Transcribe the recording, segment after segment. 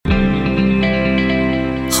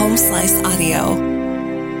Home Slice Audio.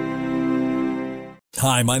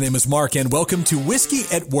 Hi, my name is Mark, and welcome to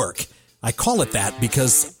Whiskey at Work. I call it that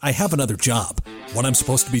because I have another job, what I'm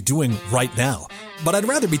supposed to be doing right now. But I'd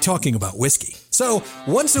rather be talking about whiskey. So,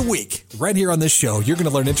 once a week, right here on this show, you're going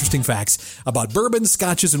to learn interesting facts about bourbons,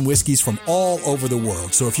 scotches, and whiskeys from all over the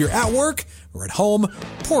world. So if you're at work or at home,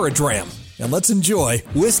 pour a dram, and let's enjoy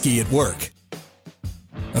Whiskey at Work.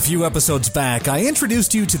 A few episodes back, I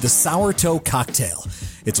introduced you to the Sour Toe Cocktail.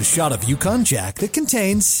 It's a shot of Yukon Jack that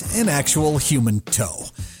contains an actual human toe.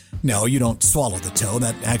 No, you don't swallow the toe.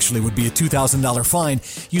 That actually would be a $2,000 fine.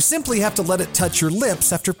 You simply have to let it touch your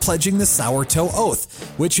lips after pledging the Sour Toe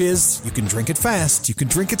Oath, which is, you can drink it fast, you can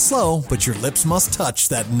drink it slow, but your lips must touch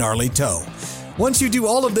that gnarly toe. Once you do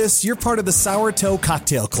all of this, you're part of the Sour Toe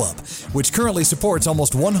Cocktail Club, which currently supports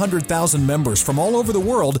almost 100,000 members from all over the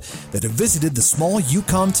world that have visited the small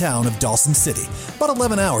Yukon town of Dawson City, about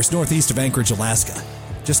 11 hours northeast of Anchorage, Alaska.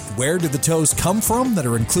 Just where do the toes come from that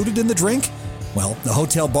are included in the drink? Well, the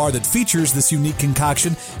hotel bar that features this unique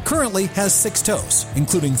concoction currently has 6 toes,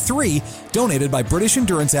 including 3 donated by British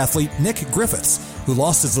endurance athlete Nick Griffiths, who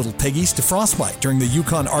lost his little piggies to frostbite during the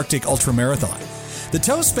Yukon Arctic Ultramarathon. The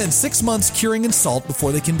toes spend 6 months curing in salt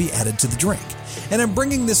before they can be added to the drink. And I'm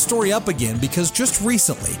bringing this story up again because just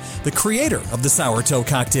recently, the creator of the Sour Toe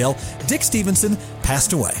Cocktail, Dick Stevenson,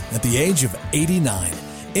 passed away at the age of 89.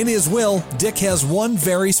 In his will, Dick has one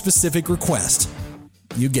very specific request.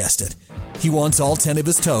 You guessed it. He wants all 10 of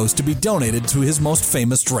his toes to be donated to his most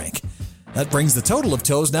famous drink. That brings the total of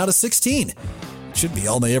toes now to 16. Should be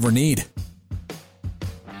all they ever need.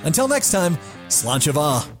 Until next time, Sláinte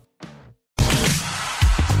mhath.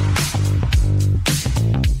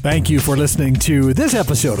 Thank you for listening to this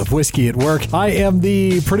episode of Whiskey at Work. I am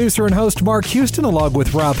the producer and host, Mark Houston, along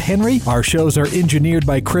with Rob Henry. Our shows are engineered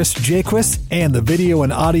by Chris Jaquist, and the video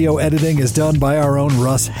and audio editing is done by our own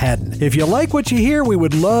Russ Haddon. If you like what you hear, we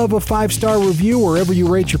would love a 5-star review wherever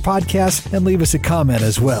you rate your podcast, and leave us a comment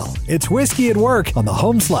as well. It's Whiskey at Work on the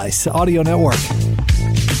Home Slice Audio Network.